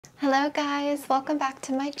Hello guys, welcome back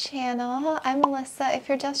to my channel. I'm Melissa if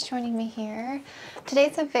you're just joining me here.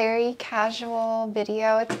 Today's a very casual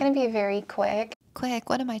video. It's going to be very quick. Quick,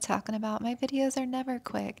 what am I talking about? My videos are never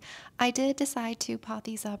quick. I did decide to pot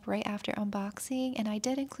these up right after unboxing and I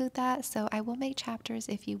did include that, so I will make chapters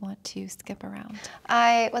if you want to skip around.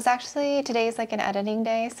 Today's like an editing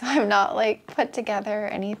day, so I'm not like put together or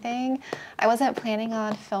anything. I wasn't planning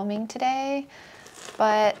on filming today,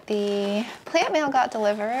 but the plant mail got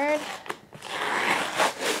delivered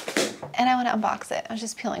and I want to unbox it. I was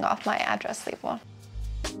just peeling off my address label.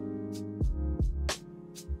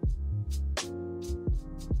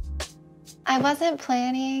 I wasn't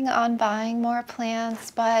planning on buying more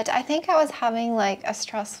plants, but I think I was having like a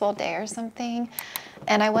stressful day or something.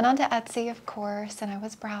 And I went onto Etsy, of course, and I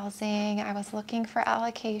was browsing. I was looking for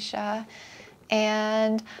alocasia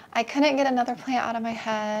and I couldn't get another plant out of my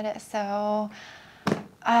head. So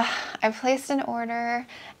I placed an order,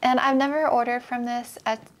 and I've never ordered from this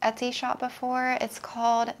Etsy shop before. It's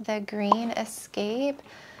called the Green Escape.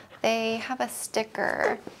 They have a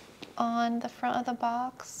sticker on the front of the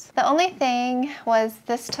box. The only thing was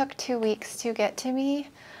this took 2 weeks to get to me.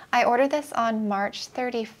 I ordered this on March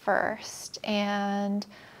 31st, and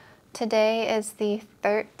today is the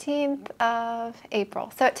 13th of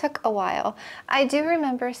April, so it took a while. I do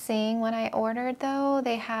remember seeing when I ordered, though,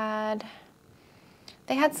 they had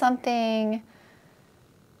something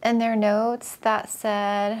in their notes that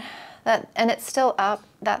said that, and it's still up,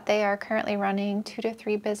 that they are currently running 2 to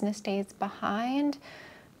 3 business days behind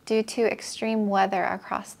due to extreme weather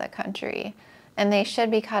across the country. And they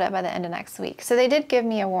should be caught up by the end of next week. So they did give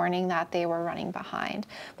me a warning that they were running behind.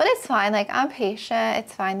 But it's fine, like I'm patient.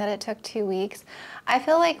 It's fine that it took 2 weeks. I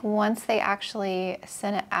feel like once they actually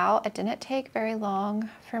sent it out, it didn't take very long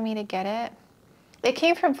for me to get it. It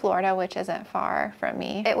came from Florida, which isn't far from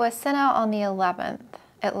me. It was sent out on the 11th,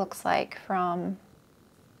 it looks like, from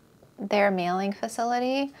their mailing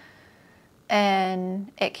facility.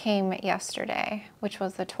 And it came yesterday, which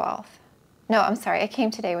was the 12th. No, I'm sorry, it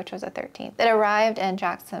came today, which was the 13th. It arrived in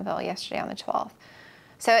Jacksonville yesterday on the 12th.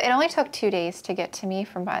 So it only took 2 days to get to me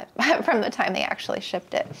from the time they actually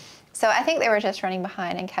shipped it. So I think they were just running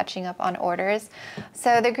behind and catching up on orders.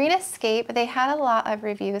 So the Green Escape, they had a lot of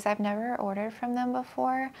reviews. I've never ordered from them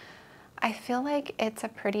before. I feel like it's a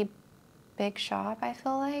pretty big shop, I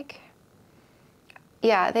feel like.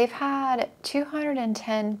 Yeah, they've had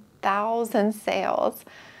 210,000 sales.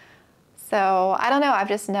 So I don't know, I've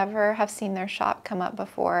just never have seen their shop come up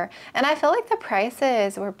before. And I feel like the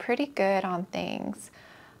prices were pretty good on things.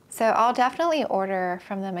 So I'll definitely order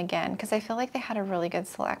from them again because I feel like they had a really good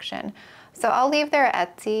selection. So I'll leave their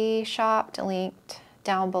Etsy shop linked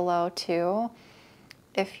down below too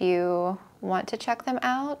if you want to check them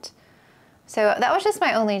out. So that was just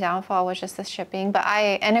my only downfall, was just the shipping.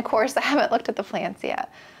 And of course I haven't looked at the plants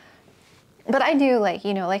yet. But I knew, like,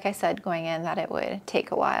 you know, like I said going in, that it would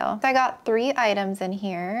take a while. So I got 3 items in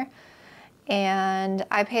here and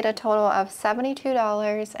I paid a total of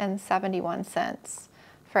 $72.71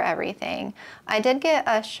 for everything. I did get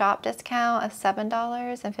a shop discount of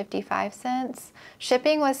 $7.55.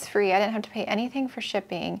 Shipping was free. I didn't have to pay anything for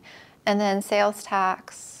shipping. And then sales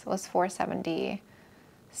tax was $4.76.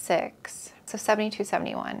 So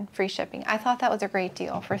 $72.71 free shipping. I thought that was a great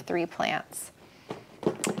deal for 3 plants.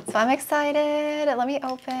 So I'm excited. Let me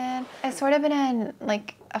open. I've sort of been in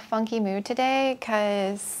like a funky mood today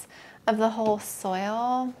because of the whole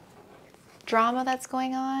soil drama that's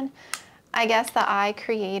going on. I guess that I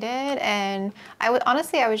created, and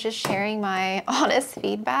honestly, I was just sharing my honest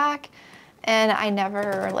feedback, and I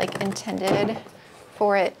never like intended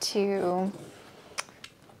for it to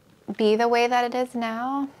be the way that it is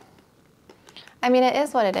now. I mean, it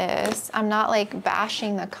is what it is. I'm not like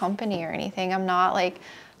bashing the company or anything. I'm not like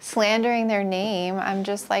slandering their name. I'm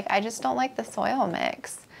just like, I just don't like the soil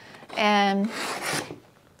mix. And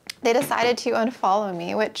they decided to unfollow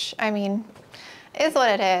me, which, I mean, is what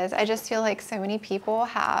it is. I just feel like so many people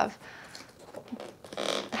have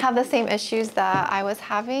the same issues that I was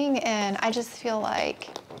having, and I just feel like,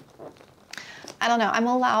 I don't know, I'm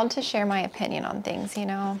allowed to share my opinion on things, you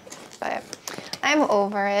know, but I'm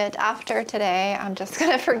over it. After today, I'm just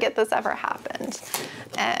gonna forget this ever happened.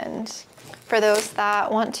 And for those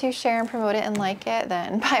that want to share and promote it and like it,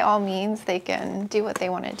 then by all means, they can do what they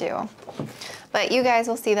want to do. But you guys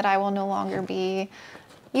will see that I will no longer be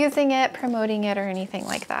using it, promoting it, or anything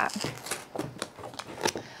like that.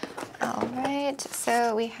 All right,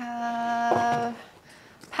 so we have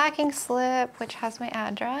packing slip, which has my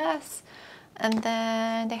address. And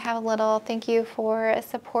then they have a little thank you for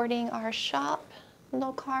supporting our shop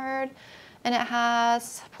little card. And it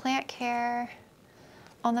has plant care,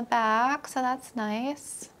 on the back, so that's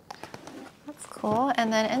nice. That's cool.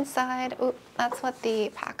 And then inside, ooh, that's what the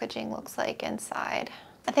packaging looks like inside.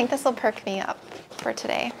 I think this will perk me up for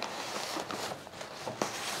today.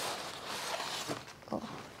 Ooh.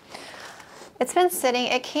 It's been sitting,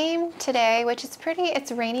 it came today, which is pretty,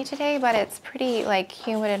 it's rainy today, but it's pretty like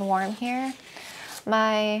humid and warm here.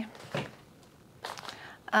 My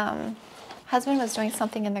husband was doing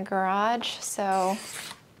something in the garage, so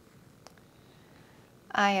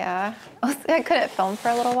I couldn't film for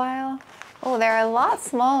a little while. Oh, they're a lot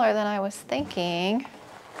smaller than I was thinking.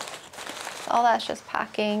 All that's just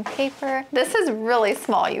packing paper. This is really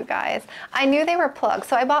small, you guys. I knew they were plugs,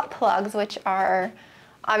 so I bought plugs, which are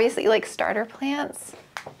obviously like starter plants.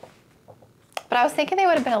 But I was thinking they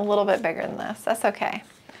would have been a little bit bigger than this. That's okay.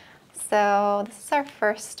 So this is our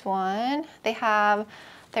first one. They have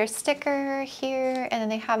their sticker here, and then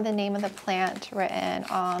they have the name of the plant written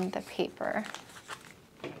on the paper.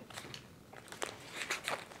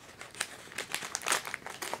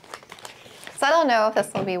 So I don't know if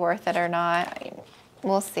this will be worth it or not.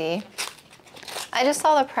 We'll see. I just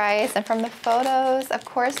saw the price, and from the photos, of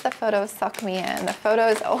course the photos suck me in. The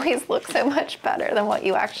photos always look so much better than what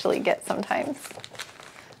you actually get sometimes,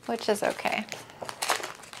 which is okay.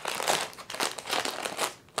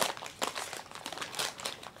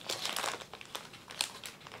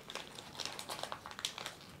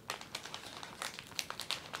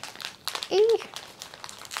 Eee.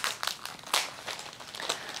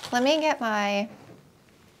 Let me get my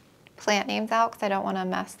plant names out because I don't want to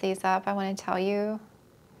mess these up. I want to tell you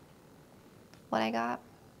what I got.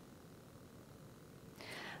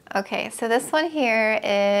 Okay, so this one here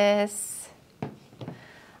is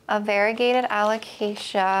a variegated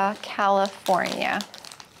alocasia, California.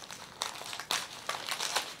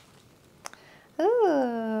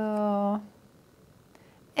 Ooh,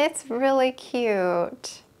 it's really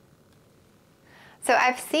cute. So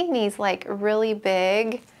I've seen these like really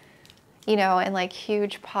big, you know, in like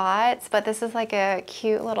huge pots, but this is like a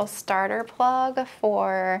cute little starter plug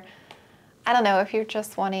for, I don't know, if you're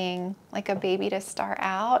just wanting like a baby to start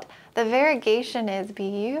out. The variegation is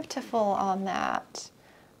beautiful on that.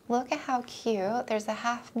 Look at how cute. There's a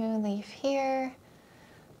half moon leaf here.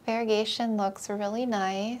 Variegation looks really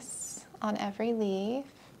nice on every leaf.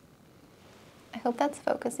 I hope that's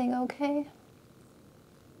focusing okay.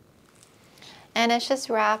 And it's just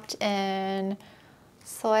wrapped in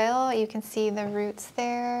soil. You can see the roots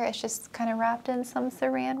there. It's just kind of wrapped in some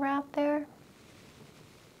saran wrap there.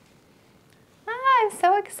 Ah, I'm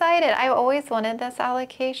so excited. I've always wanted this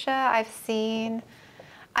alocasia.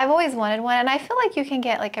 I've always wanted one, and I feel like you can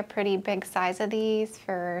get like a pretty big size of these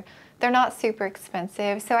for, they're not super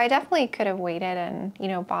expensive. So I definitely could have waited and, you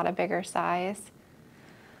know, bought a bigger size.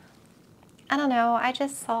 I don't know, I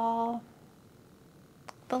just saw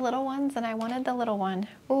the little ones and I wanted the little one.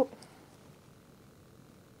 Ooh.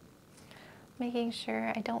 Making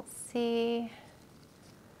sure I don't see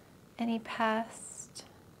any pests.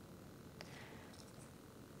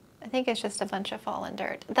 I think it's just a bunch of fallen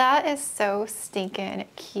dirt. That is so stinking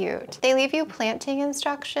cute. They leave you planting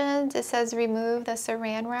instructions. It says remove the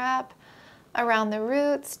saran wrap around the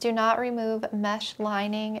roots. Do not remove mesh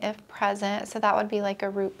lining if present. So that would be like a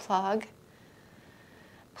root plug.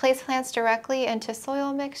 Place plants directly into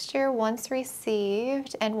soil mixture once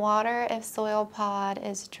received, and water if soil pod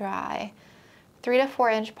is dry. 3 to 4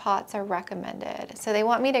 inch pots are recommended. So they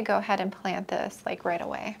want me to go ahead and plant this like right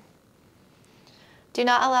away. Do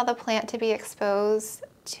not allow the plant to be exposed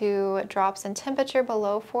to drops in temperature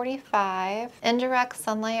below 45. Indirect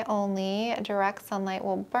sunlight only. Direct sunlight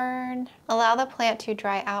will burn. Allow the plant to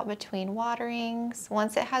dry out between waterings.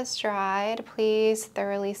 Once it has dried, please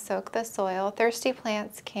thoroughly soak the soil. Thirsty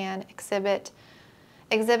plants can exhibit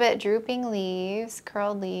drooping leaves,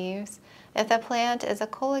 curled leaves. If the plant is a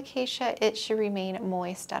colocasia, it should remain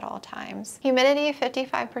moist at all times. Humidity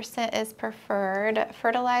 55% is preferred.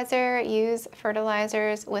 Fertilizer, use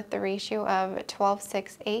fertilizers with the ratio of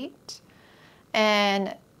 12:6:8.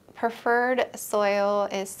 And preferred soil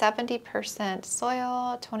is 70%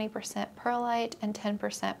 soil, 20% perlite, and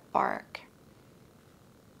 10% bark.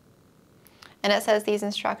 And it says these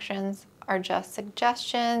instructions are just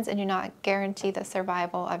suggestions and do not guarantee the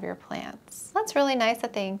survival of your plants. That's really nice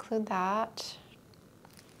that they include that.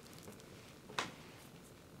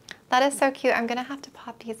 That is so cute. I'm gonna have to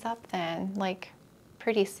pot these up then, like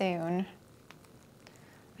pretty soon.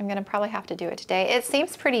 I'm gonna probably have to do it today. It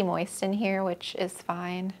seems pretty moist in here, which is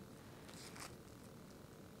fine.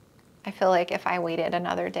 I feel like if I waited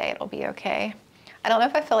another day, it'll be okay. I don't know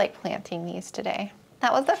if I feel like planting these today.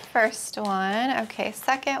 That was the first one. Okay,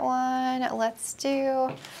 second one, let's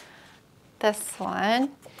do this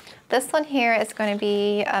one. This one here is going to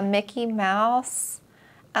be a Mickey Mouse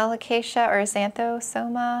Alocasia or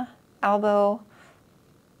Xanthosoma albo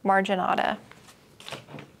marginata.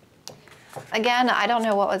 Again, I don't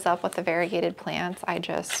know what was up with the variegated plants. I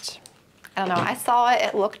don't know. I saw it,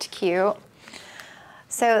 it looked cute.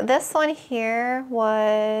 So this one here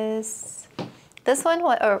was, this one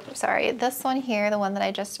here, the one that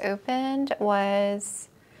I just opened was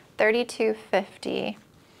 $32.50.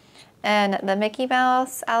 And the Mickey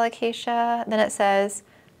Mouse Alocasia, then it says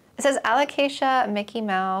Alocasia Mickey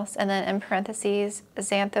Mouse, and then in parentheses,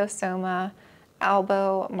 Xanthosoma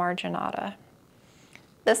albo marginata.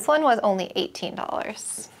 This one was only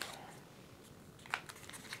 $18.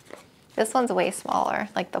 This one's way smaller,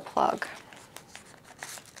 like the plug.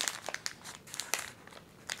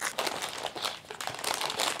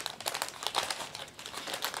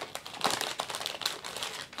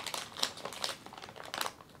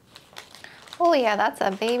 Oh yeah, that's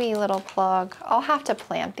a baby little plug. I'll have to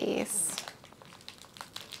plant these.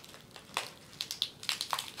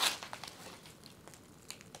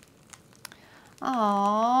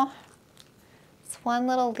 Aww, it's one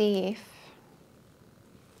little leaf.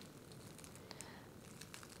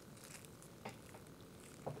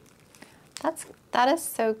 That is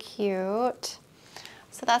so cute.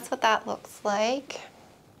 So that's what that looks like.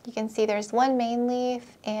 You can see there's one main leaf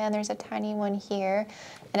and there's a tiny one here,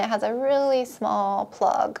 and it has a really small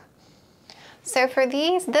plug. So for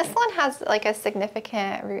these, this one has like a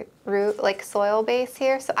significant root, like soil base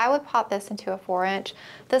here. So I would pop this into a 4-inch.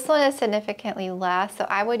 This one is significantly less, so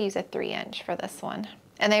I would use a 3-inch for this one.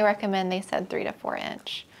 And they recommend, they said 3 to 4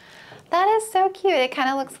 inch. That is so cute. It kind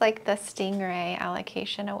of looks like the stingray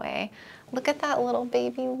Alocasia in a way. Look at that little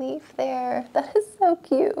baby leaf there. That is so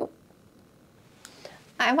cute.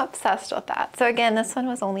 I'm obsessed with that. So again, this one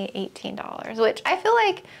was only $18, which I feel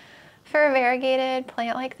like for a variegated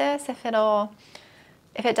plant like this, if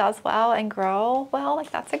it does well and grow well,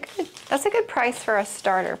 like that's a good price for a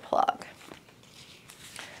starter plug.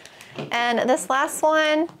 And this last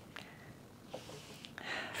one,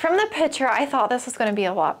 from the picture, I thought this was going to be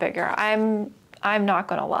a lot bigger. I'm not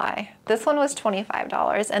going to lie. This one was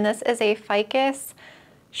 $25, and this is a Ficus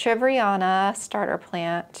shriveriana starter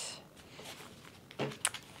plant.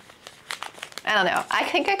 I don't know. I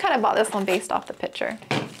think I kind of bought this one based off the picture.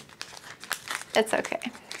 It's okay.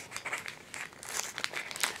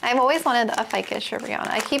 I've always wanted a Ficus shriveriana.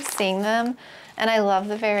 I keep seeing them, and I love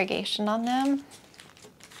the variegation on them.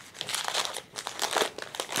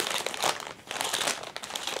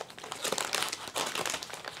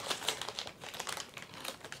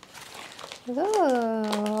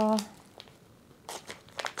 Ooh.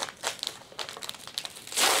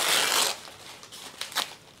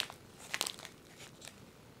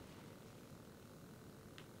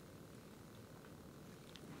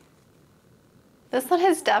 This one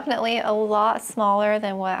is definitely a lot smaller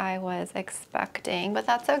than what I was expecting, but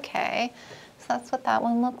that's okay. So that's what that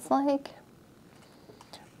one looks like.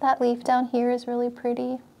 That leaf down here is really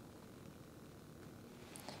pretty.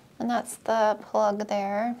 And that's the plug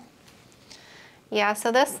there. Yeah,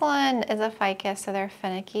 so this one is a ficus, so they're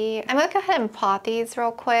finicky. I'm gonna go ahead and pot these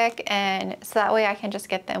real quick, and so that way I can just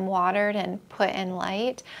get them watered and put in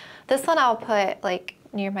light. This one I'll put like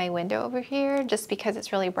near my window over here, just because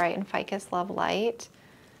it's really bright and ficus love light.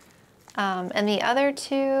 And the other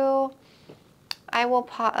two, I will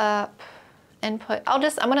pot up and put, I'm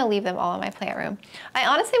gonna leave them all in my plant room. I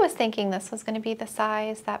honestly was thinking this was gonna be the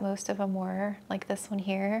size that most of them were, like this one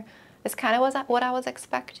here. This kind of was what I was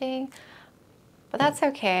expecting. But that's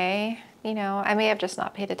okay. You know, I may have just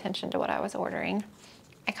not paid attention to what I was ordering.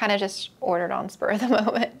 I kind of just ordered on spur of the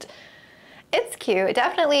moment. It's cute.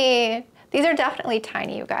 Definitely, these are definitely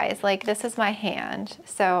tiny, you guys. Like, this is my hand.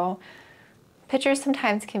 So pictures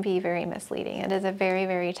sometimes can be very misleading. It is a very,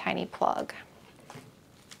 very tiny plug.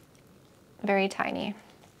 Very tiny.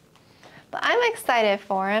 But I'm excited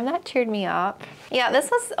for him. That cheered me up. Yeah, this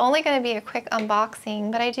was only going to be a quick unboxing,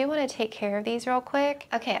 but I do want to take care of these real quick.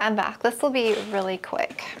 Okay, I'm back. This will be really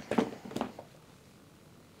quick.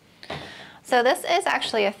 So this is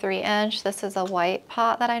actually a 3-inch. This is a white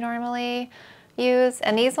pot that I normally use.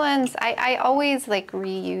 And these ones, I always like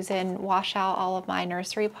reuse and wash out all of my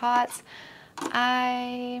nursery pots.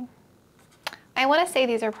 I want to say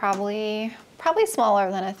these are probably smaller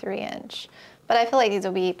than a 3-inch. But I feel like these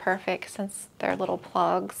will be perfect since they're little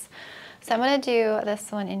plugs. So I'm gonna do this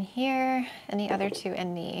one in here and the other two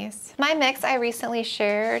in these. My mix I recently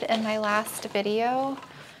shared in my last video.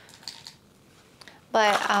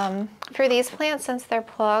 But for these plants, since they're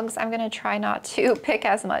plugs, I'm gonna try not to pick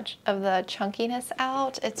as much of the chunkiness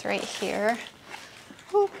out. It's right here.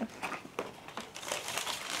 Ooh.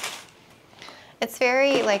 It's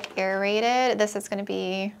very like aerated. This is gonna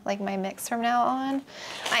be like my mix from now on.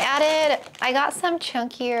 I got some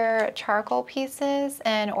chunkier charcoal pieces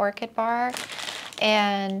and orchid bark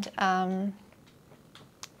and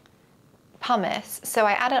pumice. So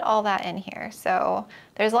I added all that in here. So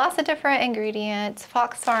there's lots of different ingredients.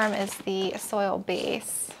 Fox Farm is the soil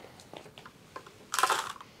base.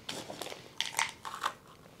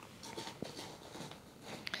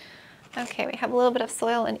 Okay, we have a little bit of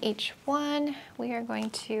soil in each one. We are going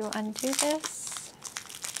to undo this.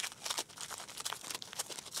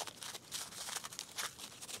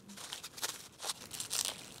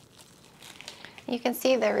 You can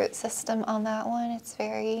see the root system on that one. It's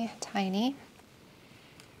very tiny.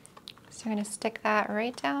 So we're going to stick that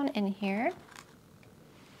right down in here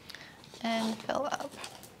and fill up.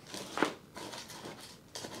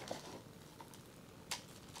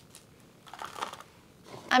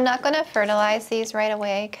 I'm not going to fertilize these right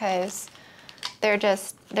away because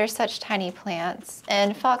they're such tiny plants,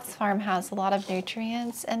 and Fox Farm has a lot of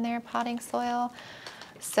nutrients in their potting soil.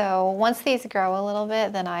 So once these grow a little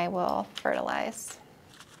bit, then I will fertilize.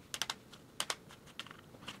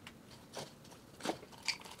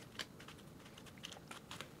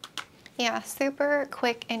 Yeah, super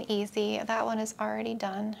quick and easy. That one is already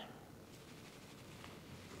done.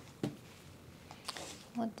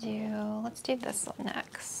 Let's do this one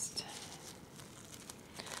next.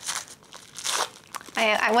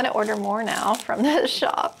 I want to order more now from the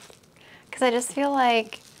shop because I just feel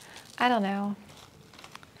like, I don't know.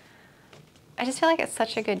 I just feel like it's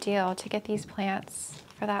such a good deal to get these plants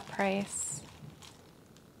for that price.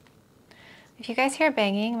 If you guys hear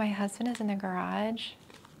banging, my husband is in the garage.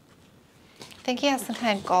 I think he has some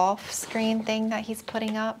kind of golf screen thing that he's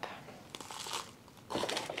putting up.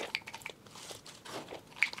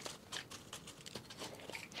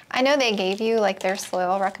 I know they gave you like their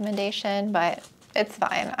soil recommendation, but it's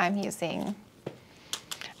fine. I'm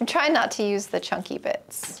trying not to use the chunky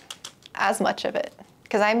bits, as much of it,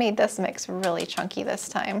 because I made this mix really chunky this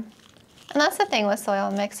time. And that's the thing with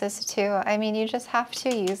soil mixes too. I mean, you just have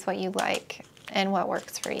to use what you like and what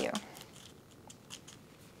works for you.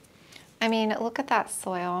 I mean, look at that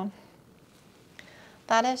soil.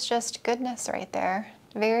 That is just goodness right there.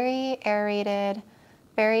 Very aerated,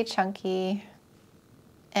 very chunky,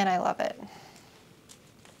 and I love it.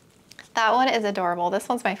 That one is adorable. This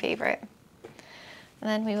one's my favorite. And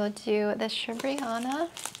then we will do the Shabriana.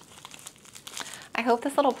 I hope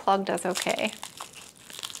this little plug does okay.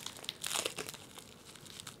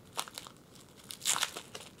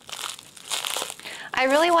 I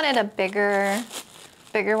really wanted a bigger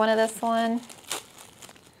one of this one.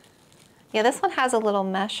 Yeah, this one has a little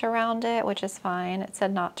mesh around it, which is fine. It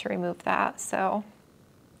said not to remove that, so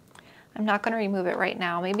I'm not going to remove it right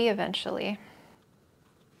now, maybe eventually.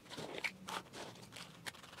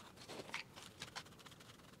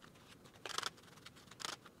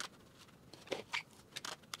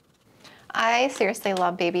 I seriously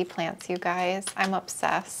love baby plants, you guys. I'm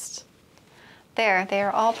obsessed. There, they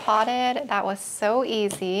are all potted. That was so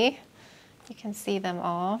easy. You can see them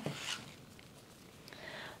all.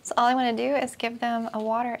 So all I want to do is give them a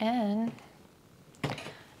water in,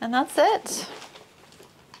 and that's it.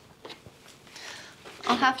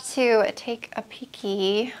 I'll have to take a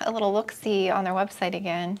peeky, a little look-see on their website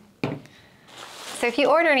again. So if you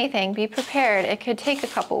order anything, be prepared. It could take a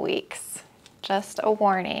couple weeks. Just a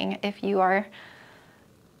warning, if you are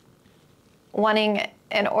wanting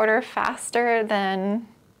an order faster, then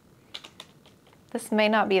this may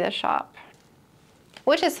not be the shop,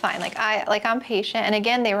 which is fine. I'm patient. And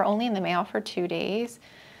again, they were only in the mail for 2 days.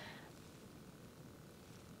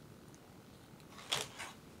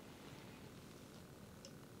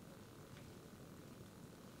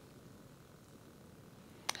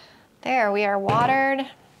 There, we are watered.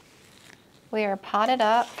 We are potted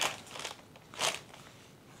up.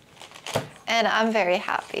 And I'm very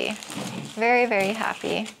happy. Very, very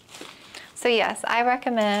happy. So yes, I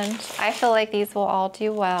recommend. I feel like these will all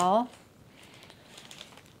do well.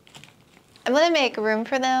 I'm gonna make room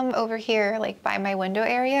for them over here, like by my window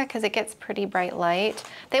area, because it gets pretty bright light.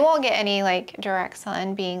 They won't get any like direct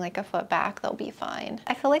sun, being like a foot back, they'll be fine.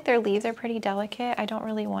 I feel like their leaves are pretty delicate. I don't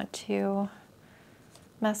really want to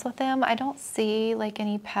mess with them. I don't see like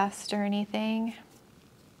any pests or anything.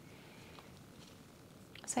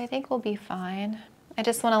 So I think we'll be fine. I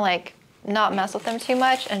just wanna like not mess with them too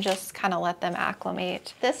much and just kind of let them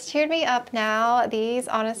acclimate. This cheered me up now. These,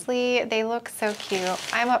 honestly, they look so cute.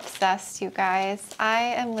 I'm obsessed, you guys. I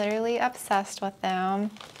am literally obsessed with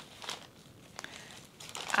them.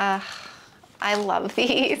 I love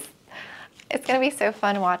these. It's gonna be so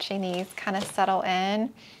fun watching these kind of settle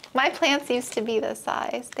in. My plants used to be this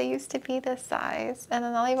size. They used to be this size, and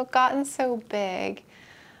then they've gotten so big.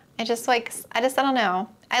 I just don't know.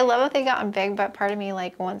 I love that they gotten big, but part of me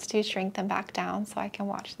like wants to shrink them back down so I can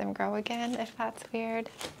watch them grow again, if that's weird.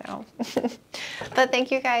 So, but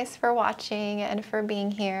thank you guys for watching and for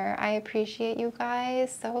being here. I appreciate you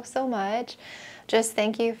guys so, so much. Just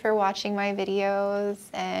thank you for watching my videos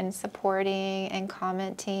and supporting and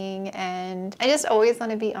commenting. And I just always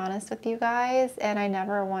want to be honest with you guys, and I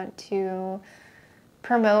never want to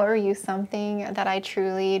promote or use something that I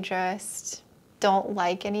truly just don't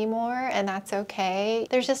like anymore, and that's okay.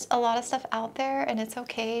 There's just a lot of stuff out there, and it's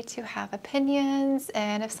okay to have opinions,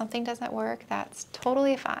 and if something doesn't work, that's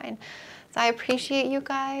totally fine. So I appreciate you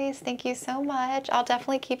guys. Thank you so much. I'll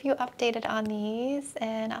definitely keep you updated on these,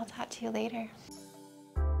 and I'll talk to you later.